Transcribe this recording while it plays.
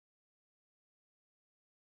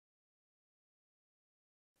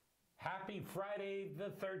Happy Friday the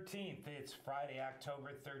 13th. It's Friday,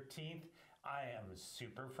 October 13th. I am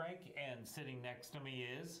Super Frank, and sitting next to me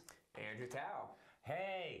is Andrew Tao.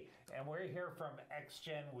 Hey, and we're here from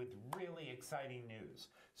XGen with really exciting news.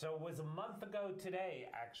 So it was a month ago today,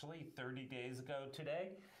 actually 30 days ago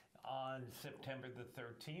today, on September the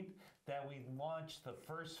 13th, that we launched the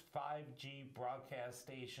first 5G broadcast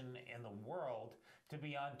station in the world to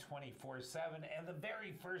be on 24/7 and the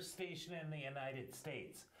very first station in the United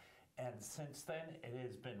States. And since then, it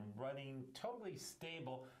has been running totally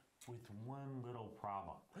stable with one little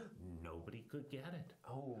problem. Nobody could get it.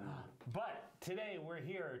 Oh. But today we're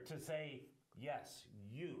here to say, yes,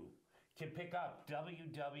 you can pick up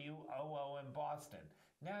WWOO in Boston.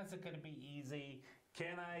 Now, is it going to be easy?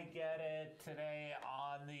 Can I get it today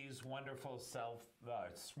on these wonderful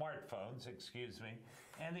smartphones, excuse me?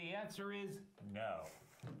 And the answer is no,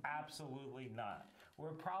 absolutely not.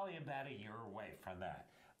 We're probably about a year away from that.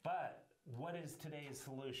 But what is today's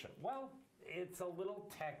solution? Well, it's a little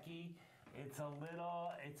techie. It's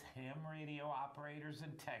ham radio operators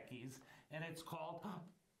and techies, and it's called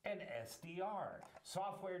an SDR,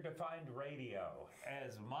 software-defined radio,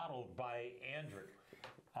 as modeled by Andrew.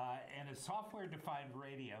 And a software-defined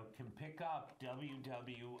radio can pick up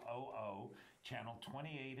WWOO channel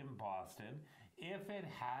 28 in Boston if it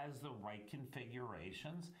has the right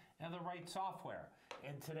configurations and the right software.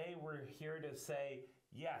 And today we're here to say,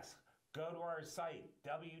 yes, go to our site,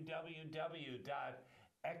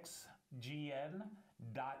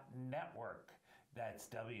 www.xgn.network. That's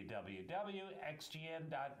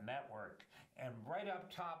www.xgn.network. And right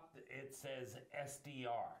up top, it says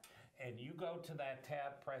SDR. And you go to that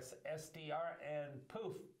tab, press SDR, and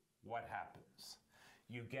poof, what happens?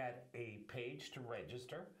 You get a page to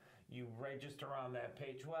register. You register on that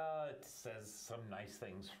page. Well, it says some nice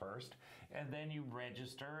things first. And then you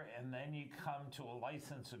register, and then you come to a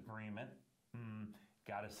license agreement.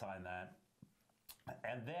 Got to sign that.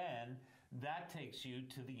 And then that takes you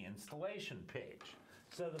to the installation page.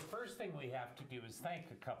 So the first thing we have to do is thank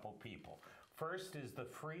a couple people. First is the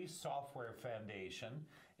Free Software Foundation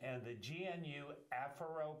and the GNU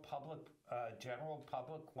Afro General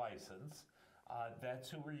Public License. That's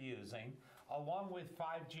who we're using, along with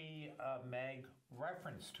 5G Mag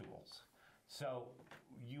reference tools. So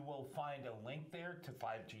you will find a link there to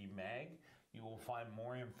 5G Mag. You will find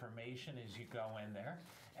more information as you go in there.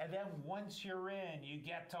 And then once you're in, you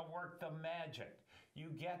get to work the magic. You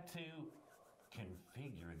get to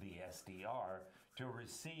configure the SDR to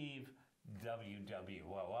receive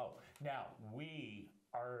WWOO. Now, we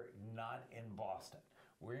are not in Boston.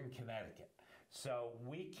 We're in Connecticut. So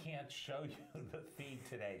we can't show you the feed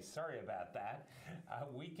today. Sorry about that.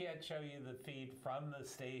 We can't show you the feed from the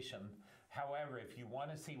station. However, if you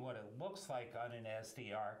want to see what it looks like on an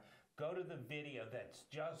SDR, go to the video that's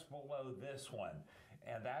just below this one.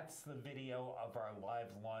 And that's the video of our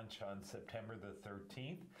live launch on September the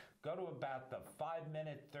 13th. Go to about the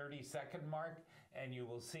 5-minute, 30-second mark, and you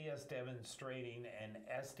will see us demonstrating an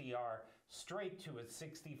SDR straight to a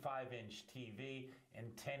 65-inch TV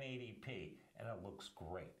in 1080p. And it looks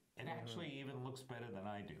great. It actually even looks better than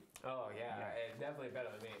I do. Oh, yeah. It's definitely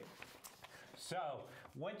better than me. So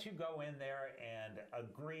once you go in there and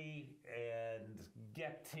agree and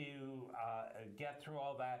get through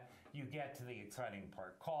all that, you get to the exciting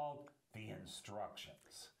part called the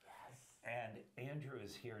instructions. Yes. And Andrew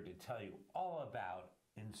is here to tell you all about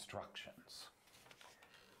instructions.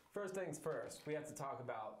 First things first, we have to talk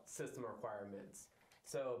about system requirements.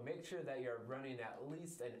 So make sure that you're running at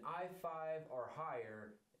least an i5 or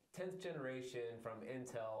higher, 10th generation from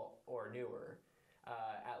Intel or newer.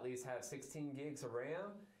 At least have 16 gigs of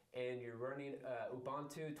RAM, and you're running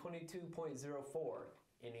Ubuntu 22.04.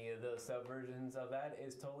 Any of those subversions of that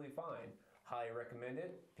is totally fine. Highly recommend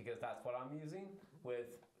it, because that's what I'm using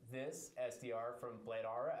with this SDR from Blade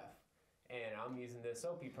RF. And I'm using the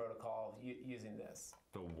SOAPy protocol using this.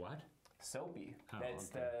 The what? SOAPy. Oh,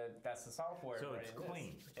 that's okay. the software. So it's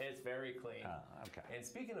clean. It's very clean. Okay. And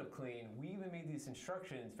speaking of clean, we even made these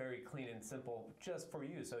instructions very clean and simple just for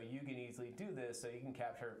you, so you can easily do this, so you can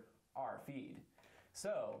capture our feed.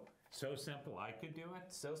 So simple I could do it?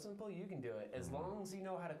 So simple you can do it. As long as you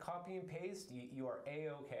know how to copy and paste, you are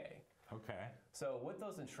A-okay. Okay. So with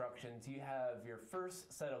those instructions, you have your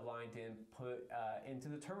first set of line to input into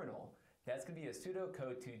the terminal. That's going to be a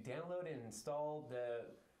pseudocode to download and install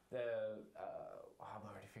I'm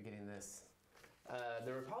already forgetting this.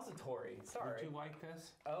 The repository. Sorry. Would you like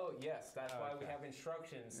this? Oh, yes. That's why we have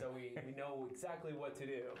instructions, so we know exactly what to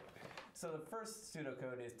do. So the first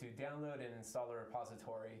pseudocode is to download and install the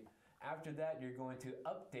repository. After that, you're going to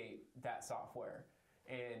update that software.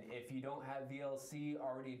 And if you don't have VLC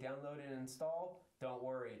already downloaded and installed, don't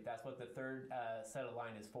worry. That's what the third set of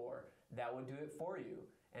line is for. That would do it for you.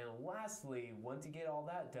 And lastly, once you get all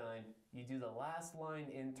that done, you do the last line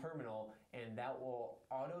in terminal, and that will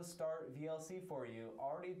auto start VLC for you,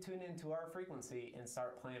 already tune into our frequency and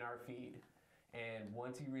start playing our feed. And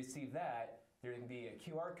once you receive that, there's going to be a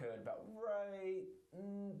QR code about right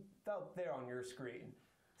about there on your screen.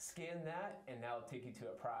 Scan that, and that'll take you to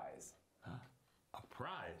a prize. A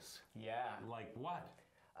prize? Yeah. Like what?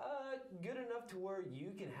 Good enough to where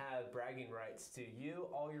you can have bragging rights to you,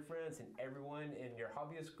 all your friends, and everyone in your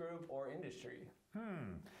hobbyist group or industry.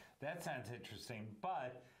 That sounds interesting,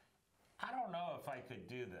 but I don't know if I could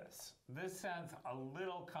do this. This sounds a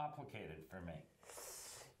little complicated for me.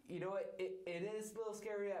 You know, it is a little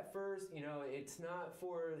scary at first. You know, it's not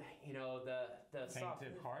for, you know, the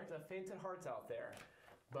Fainted heart? The fainted hearts out there.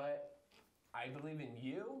 But I believe in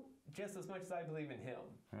you just as much as I believe in him.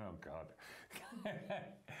 Oh, God.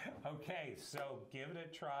 Okay, so give it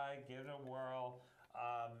a try, give it a whirl,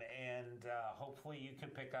 and hopefully you can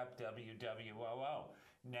pick up WWOO.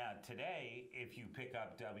 Now, today, if you pick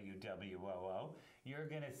up WWOO, you're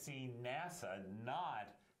going to see NASA,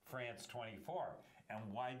 not France 24. And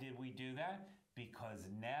why did we do that? Because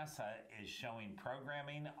NASA is showing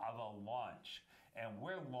programming of a launch, and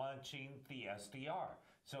we're launching the SDR.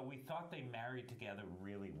 So we thought they married together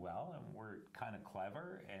really well, and we're kind of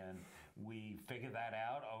clever, and we figured that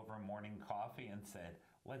out over morning coffee and said,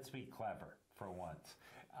 let's be clever for once.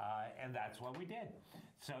 And that's what we did.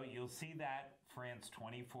 So you'll see that France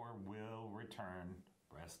 24 will return,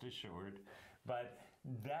 rest assured. But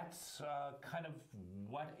that's kind of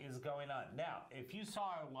what is going on. Now, if you saw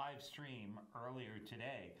our live stream earlier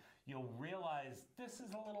today, you'll realize this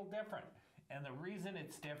is a little different. And the reason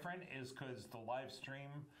it's different is because the live stream,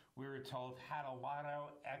 we were told, had a lot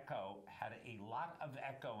of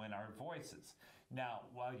echo in our voices. Now,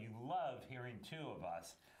 while you love hearing two of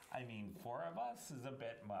us, I mean, four of us is a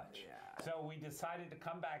bit much. Yeah. So we decided to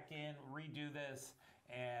come back in, redo this,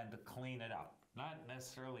 and clean it up. Not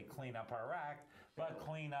necessarily clean up our act, but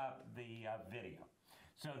clean up the video.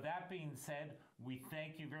 So that being said, we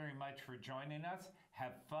thank you very much for joining us.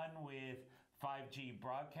 Have fun with 5G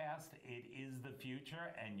broadcast. It is the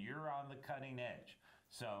future, and you're on the cutting edge.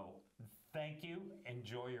 So thank you.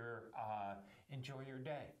 Enjoy your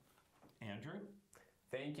day. Andrew?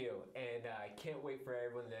 Thank you, and I can't wait for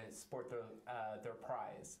everyone to support their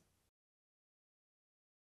prize.